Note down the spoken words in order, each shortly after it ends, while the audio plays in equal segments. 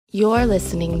You're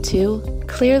listening to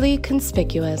Clearly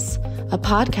Conspicuous, a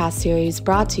podcast series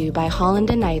brought to you by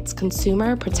Holland & Knight's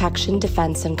Consumer Protection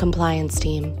Defense and Compliance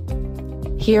team.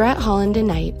 Here at Holland &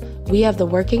 Knight, we have the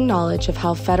working knowledge of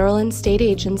how federal and state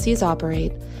agencies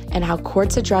operate and how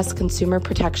courts address consumer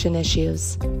protection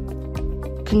issues.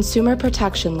 Consumer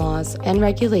protection laws and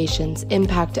regulations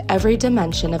impact every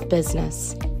dimension of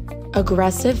business.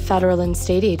 Aggressive federal and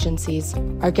state agencies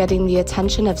are getting the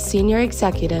attention of senior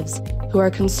executives who are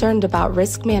concerned about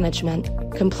risk management,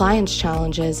 compliance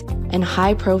challenges, and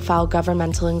high-profile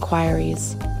governmental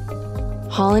inquiries.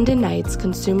 Holland & Knight's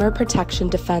Consumer Protection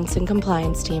Defense and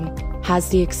Compliance team has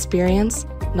the experience,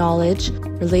 knowledge,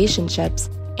 relationships,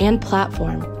 and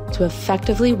platform to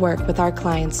effectively work with our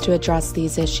clients to address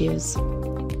these issues.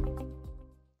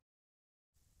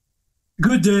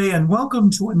 Good day and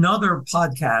welcome to another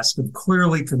podcast of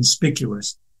Clearly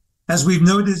Conspicuous. As we've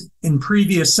noted in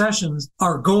previous sessions,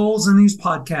 our goals in these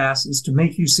podcasts is to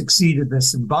make you succeed in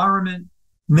this environment,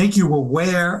 make you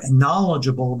aware and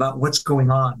knowledgeable about what's going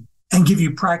on, and give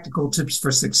you practical tips for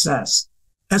success.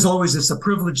 As always, it's a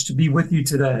privilege to be with you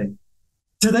today.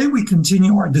 Today, we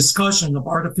continue our discussion of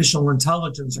artificial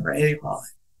intelligence, or AI.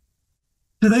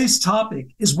 Today's topic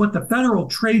is what the Federal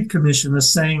Trade Commission is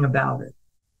saying about it.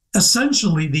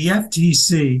 Essentially, the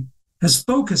FTC has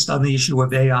focused on the issue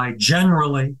of AI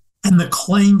generally and the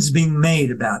claims being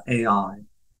made about AI.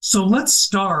 So let's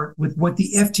start with what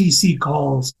the FTC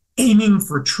calls aiming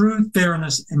for truth,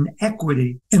 fairness, and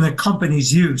equity in a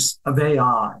company's use of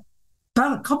AI.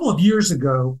 About a couple of years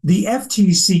ago, the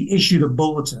FTC issued a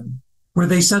bulletin where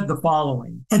they said the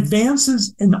following: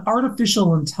 advances in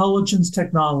artificial intelligence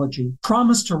technology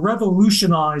promise to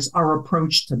revolutionize our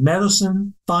approach to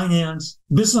medicine, finance,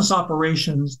 business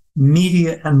operations,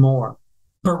 media, and more.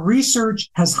 But research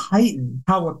has heightened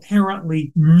how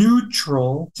apparently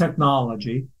neutral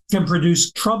technology can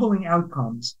produce troubling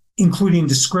outcomes, including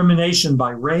discrimination by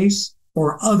race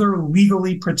or other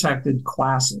legally protected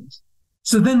classes.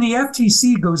 So then the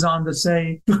FTC goes on to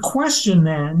say, the question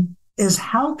then is,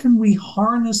 how can we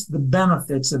harness the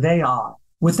benefits of AI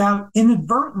without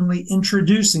inadvertently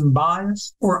introducing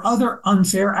bias or other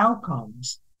unfair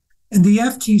outcomes? And the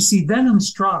FTC then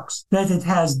instructs that it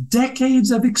has decades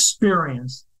of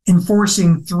experience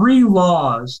enforcing 3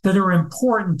 laws that are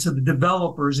important to the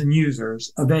developers and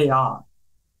users of AI.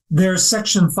 There's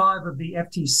Section 5 of the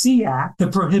FTC Act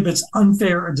that prohibits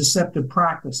unfair or deceptive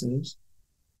practices.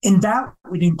 And that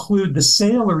would include the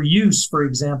sale or use, for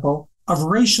example, of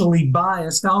racially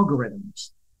biased algorithms.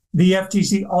 The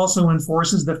FTC also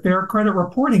enforces the Fair Credit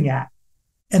Reporting Act.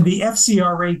 And the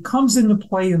FCRA comes into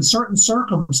play in certain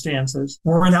circumstances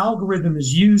where an algorithm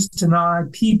is used to deny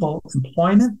people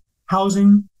employment,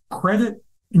 housing, credit,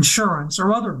 insurance,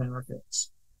 or other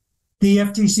benefits. The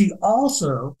FTC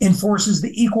also enforces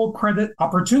the Equal Credit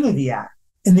Opportunity Act,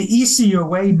 and the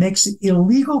ECOA makes it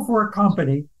illegal for a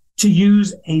company to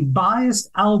use a biased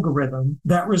algorithm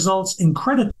that results in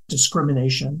credit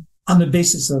discrimination on the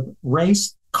basis of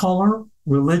race, color,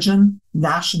 religion,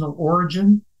 national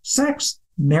origin, sex,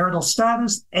 marital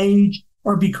status, age,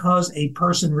 or because a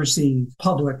person received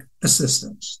public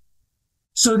assistance.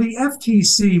 So the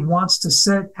FTC wants to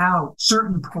set out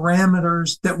certain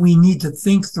parameters that we need to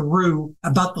think through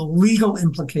about the legal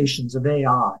implications of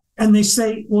AI. And they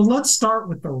say, well, let's start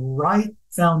with the right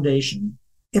foundation.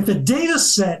 If a data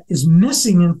set is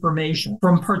missing information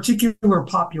from particular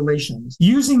populations,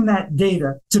 using that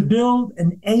data to build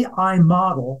an AI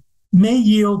model may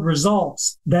yield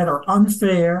results that are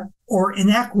unfair or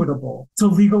inequitable to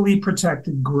legally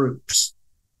protected groups.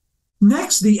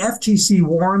 Next, the FTC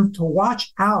warned to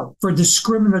watch out for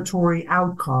discriminatory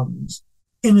outcomes.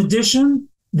 In addition,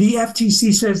 the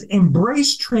FTC says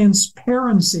embrace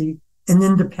transparency and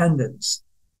independence.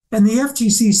 And the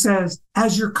FTC says,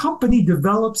 as your company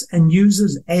develops and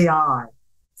uses AI,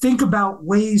 think about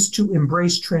ways to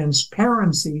embrace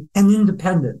transparency and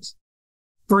independence.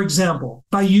 For example,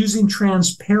 by using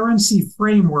transparency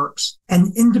frameworks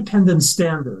and independent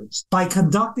standards, by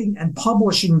conducting and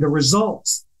publishing the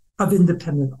results of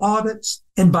independent audits,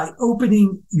 and by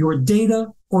opening your data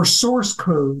or source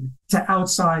code to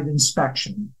outside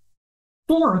inspection.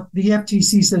 Fourth, the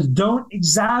FTC says don't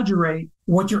exaggerate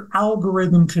what your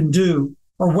algorithm can do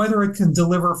or whether it can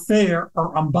deliver fair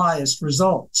or unbiased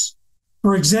results.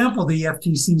 For example, the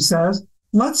FTC says,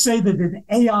 let's say that an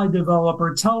AI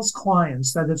developer tells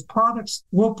clients that its products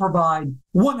will provide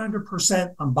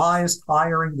 100% unbiased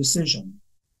hiring decision,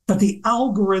 but the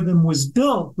algorithm was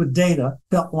built with data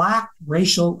that lacked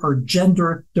racial or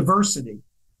gender diversity.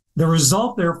 The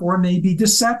result, therefore, may be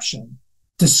deception,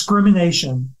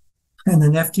 discrimination, and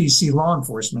an FTC law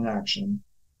enforcement action.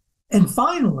 And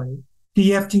finally,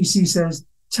 the FTC says,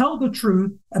 tell the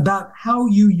truth about how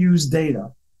you use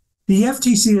data. The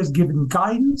FTC has given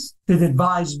guidance that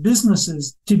advises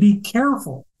businesses to be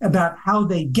careful about how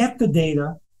they get the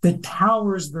data that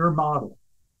powers their model.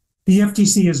 The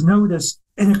FTC has noticed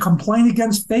in a complaint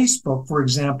against Facebook, for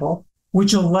example,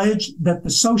 which alleged that the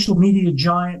social media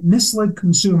giant misled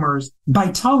consumers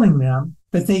by telling them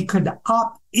that they could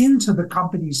opt into the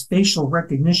company's facial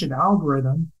recognition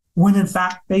algorithm when in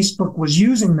fact Facebook was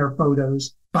using their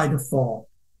photos by default.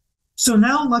 So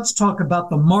now let's talk about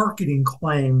the marketing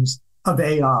claims of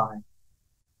AI.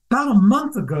 About a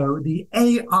month ago, the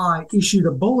AI issued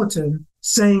a bulletin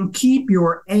saying, keep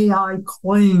your AI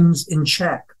claims in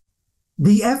check.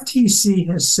 The FTC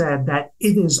has said that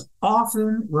it is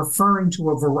often referring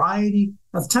to a variety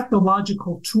of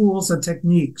technological tools and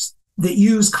techniques that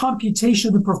use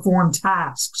computation to perform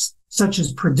tasks such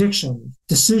as predictions,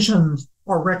 decisions,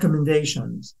 or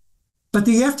recommendations. But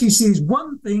the FTC's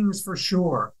one thing is for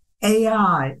sure,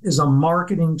 AI is a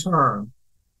marketing term.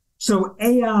 So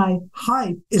AI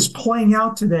hype is playing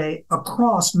out today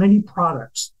across many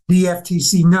products. The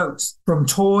FTC notes, from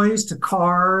toys to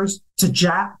cars to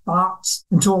chatbots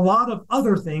and to a lot of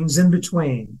other things in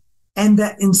between. And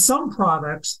that in some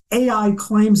products, AI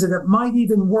claims that it might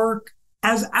even work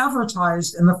as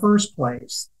advertised in the first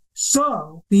place.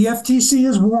 So the FTC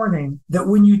is warning that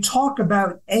when you talk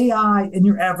about AI in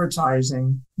your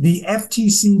advertising, the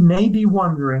FTC may be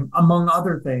wondering, among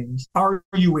other things, are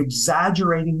you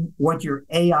exaggerating what your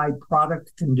AI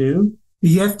product can do?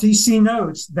 The FTC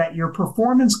notes that your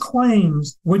performance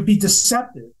claims would be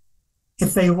deceptive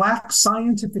if they lack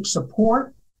scientific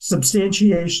support,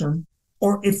 substantiation,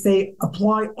 or if they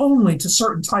apply only to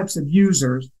certain types of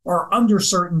users or under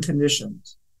certain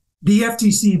conditions. The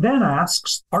FTC then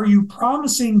asks, are you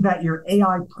promising that your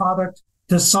AI product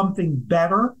does something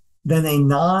better than a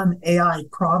non-AI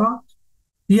product?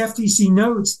 The FTC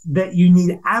notes that you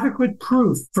need adequate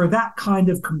proof for that kind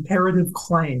of comparative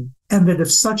claim, and that if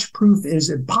such proof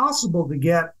is impossible to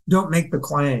get, don't make the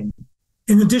claim.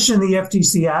 In addition, the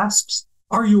FTC asks,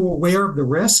 are you aware of the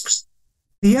risks?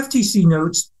 The FTC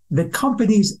notes that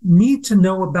companies need to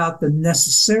know about the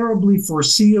necessarily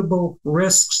foreseeable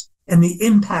risks and the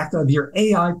impact of your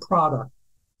AI product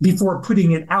before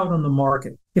putting it out on the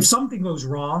market. If something goes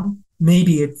wrong,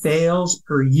 maybe it fails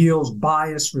or yields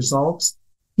biased results,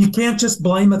 you can't just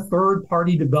blame a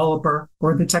third-party developer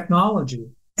or the technology.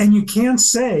 And you can't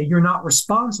say you're not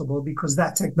responsible because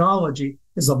that technology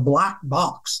is a black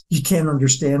box you can't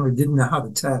understand or didn't know how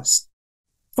to test.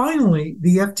 Finally,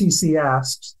 the FTC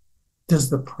asks, does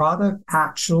the product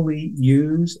actually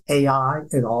use AI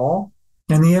at all?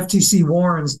 And the FTC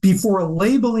warns, before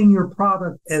labeling your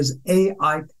product as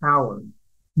AI-powered,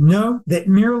 note that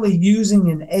merely using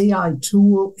an AI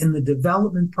tool in the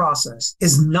development process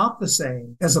is not the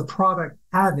same as a product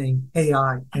having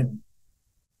AI in it.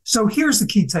 So here's the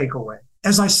key takeaway.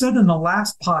 As I said in the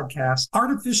last podcast,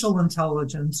 artificial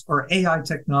intelligence or AI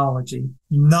technology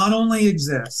not only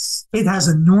exists, it has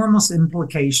enormous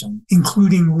implications,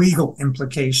 including legal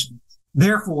implications.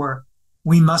 Therefore,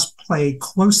 we must pay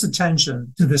close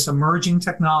attention to this emerging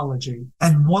technology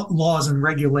and what laws and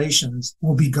regulations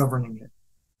will be governing it.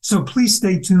 So please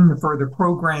stay tuned to further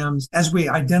programs as we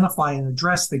identify and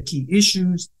address the key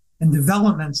issues and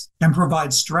developments and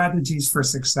provide strategies for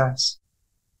success.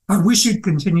 I wish you'd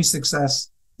continue success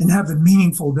and have a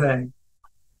meaningful day.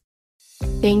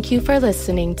 Thank you for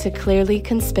listening to Clearly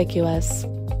Conspicuous.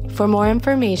 For more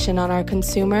information on our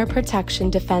Consumer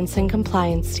Protection Defense and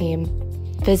Compliance team,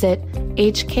 visit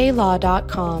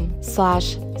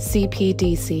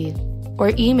hklaw.com/CPDC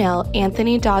or email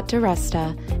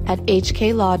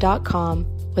anthony.diresta@hklaw.com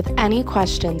with any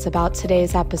questions about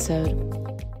today's episode.